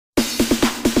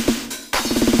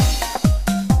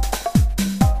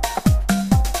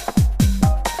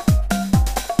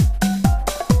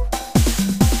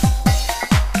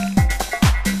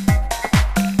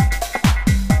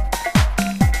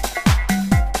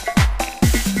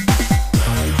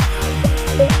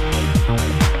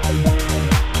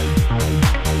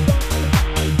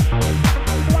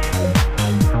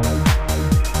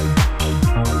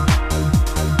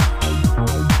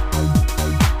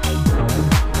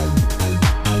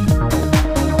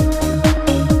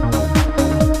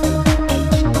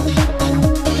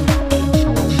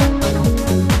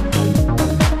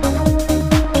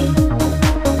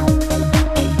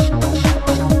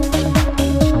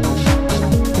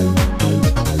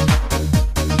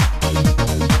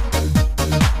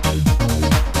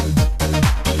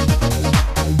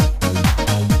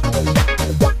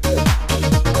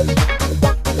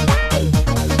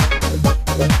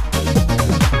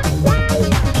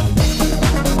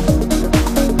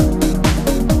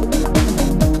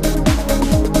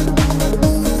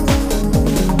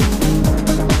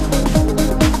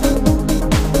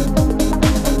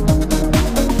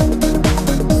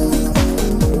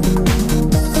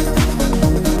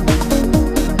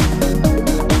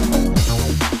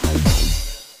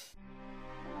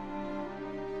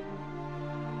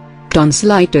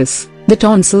Tonsillitis. The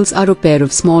tonsils are a pair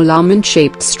of small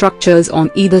almond-shaped structures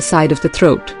on either side of the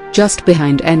throat, just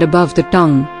behind and above the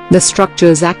tongue. The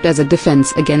structures act as a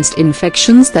defense against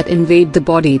infections that invade the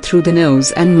body through the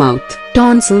nose and mouth.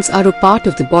 Tonsils are a part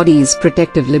of the body's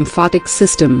protective lymphatic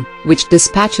system, which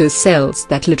dispatches cells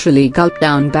that literally gulp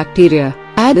down bacteria.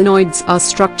 Adenoids are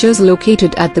structures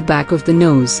located at the back of the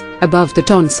nose, above the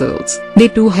tonsils. They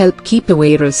too help keep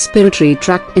away respiratory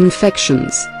tract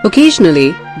infections.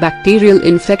 Occasionally, bacterial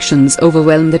infections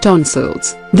overwhelm the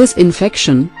tonsils. This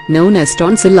infection, known as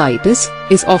tonsillitis,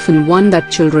 is often one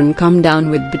that children come down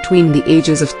with between the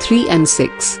ages of 3 and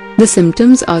 6. The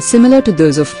symptoms are similar to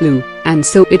those of flu, and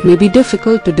so it may be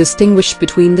difficult to distinguish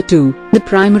between the two. The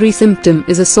primary symptom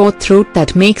is a sore throat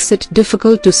that makes it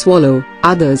difficult to swallow.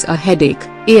 Others are headache,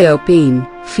 ear pain,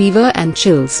 fever and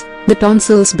chills. The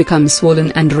tonsils become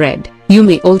swollen and red. You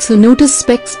may also notice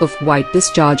specks of white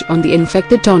discharge on the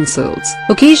infected tonsils.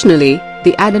 Occasionally,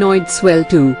 the adenoids swell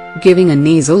too, giving a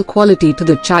nasal quality to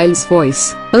the child's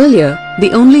voice. Earlier,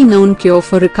 the only known cure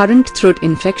for recurrent throat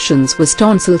infections was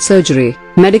tonsil surgery.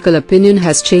 Medical opinion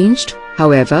has changed,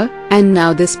 however, and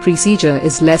now this procedure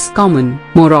is less common.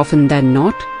 More often than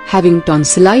not, having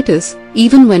tonsillitis,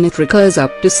 even when it recurs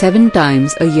up to 7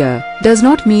 times a year, does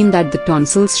not mean that the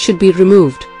tonsils should be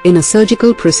removed. In a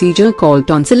surgical procedure called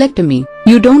tonsillectomy,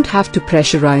 you don't have to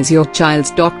pressurize your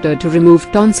child's doctor to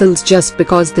remove tonsils just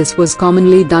because this was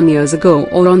commonly done years ago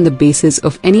or on the basis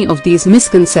of any of these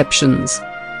misconceptions.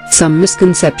 Some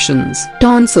misconceptions.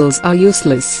 Tonsils are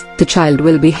useless. The child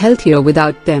will be healthier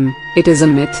without them. It is a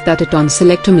myth that a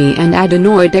tonsillectomy and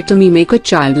adenoidectomy make a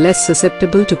child less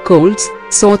susceptible to colds,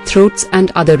 sore throats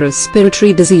and other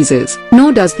respiratory diseases.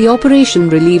 Nor does the operation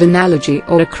relieve an allergy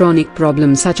or a chronic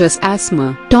problem such as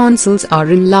asthma. Tonsils are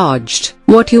enlarged.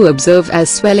 What you observe as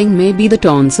swelling may be the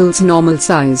tonsil's normal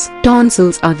size.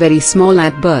 Tonsils are very small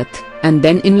at birth, and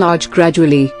then enlarge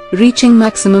gradually, reaching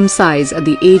maximum size at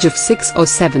the age of 6 or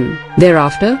 7.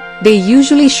 Thereafter, they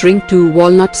usually shrink to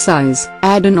walnut size.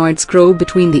 Adenoids grow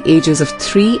between the ages of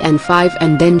 3 and 5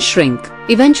 and then shrink,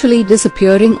 eventually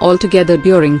disappearing altogether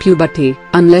during puberty.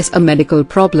 Unless a medical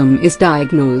problem is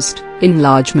diagnosed,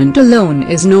 enlargement alone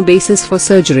is no basis for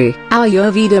surgery.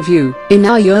 Ayurveda view. In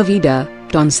Ayurveda,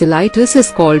 tonsillitis is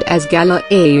called as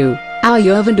Gala-au.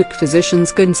 Ayurvedic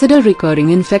physicians consider recurring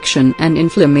infection and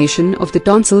inflammation of the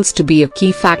tonsils to be a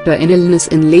key factor in illness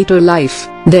in later life.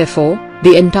 Therefore,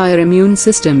 the entire immune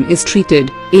system is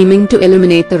treated, aiming to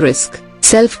eliminate the risk.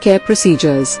 Self-care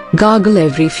procedures. Gargle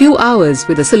every few hours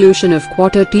with a solution of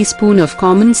 1/4 teaspoon of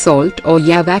common salt or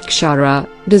yavakshara,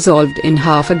 dissolved in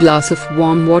half a glass of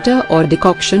warm water or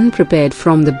decoction prepared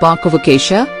from the bark of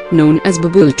acacia, known as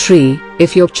babul tree,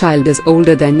 if your child is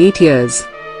older than 8 years.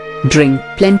 Drink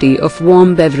plenty of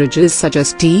warm beverages such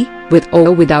as tea, with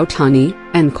or without honey,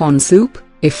 and corn soup,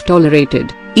 if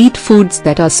tolerated. Eat foods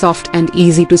that are soft and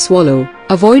easy to swallow.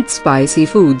 Avoid spicy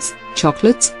foods,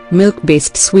 chocolates,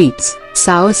 milk-based sweets,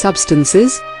 sour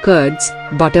substances, curds,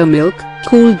 buttermilk,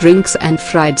 cool drinks and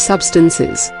fried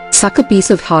substances. Suck a piece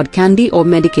of hard candy or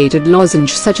medicated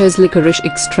lozenge such as licorice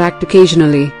extract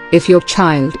occasionally, if your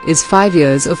child is 5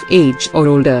 years of age or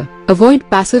older. Avoid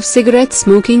passive cigarette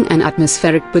smoking and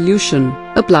atmospheric pollution.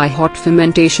 Apply hot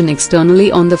fermentation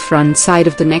externally on the front side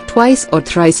of the neck twice or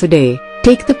thrice a day.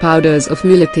 Take the powders of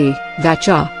Mulathi,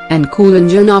 Vacha, and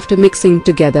Coolanjan after mixing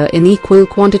together in equal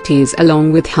quantities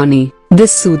along with honey.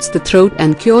 This soothes the throat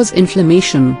and cures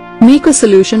inflammation. Make a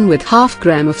solution with ½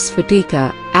 gram of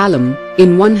Sphatika, alum,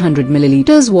 in 100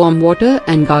 ml warm water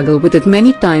and gargle with it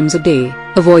many times a day.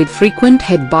 Avoid frequent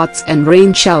head baths and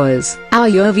rain showers.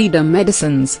 Ayurveda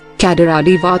medicines.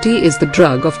 Kadaradi is the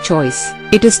drug of choice.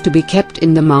 It is to be kept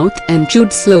in the mouth and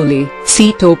chewed slowly.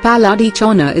 Sitopaladi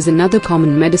Churna is another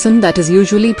common medicine that is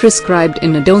usually prescribed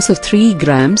in a dose of 3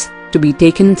 grams, to be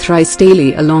taken thrice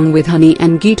daily along with honey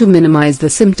and ghee to minimize the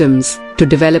symptoms. To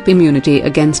develop immunity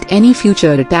against any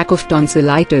future attack of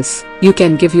tonsillitis, you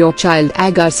can give your child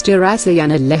Agastya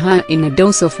Rasayana Leha in a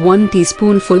dose of 1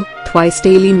 teaspoonful, twice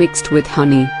daily mixed with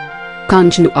honey.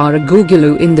 Kanchanu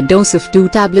Aragugulu in the dose of 2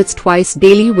 tablets twice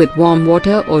daily with warm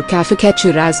water, or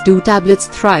Kafikechiraz 2 tablets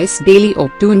thrice daily, or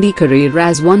Tundikari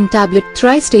Raz 1 tablet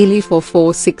thrice daily for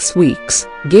 4-6 weeks.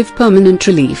 Give permanent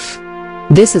relief.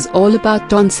 This is all about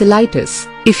tonsillitis.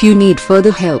 If you need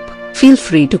further help, feel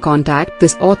free to contact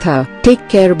this author. Take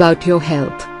care about your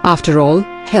health. After all,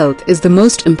 health is the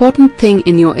most important thing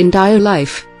in your entire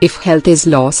life. If health is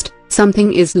lost,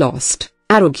 something is lost.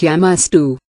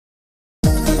 Arogyamastu.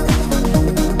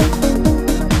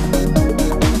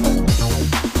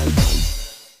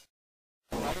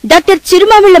 Dr.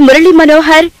 Chirumamilla Murali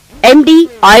Manohar, MD,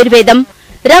 Ayurvedam,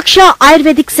 Raksha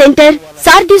Ayurvedic Center,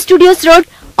 Sardi Studios Road,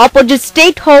 opposite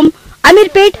State Home,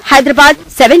 Amirpet, Hyderabad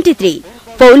 73.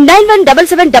 Phone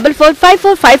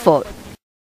 9177445454.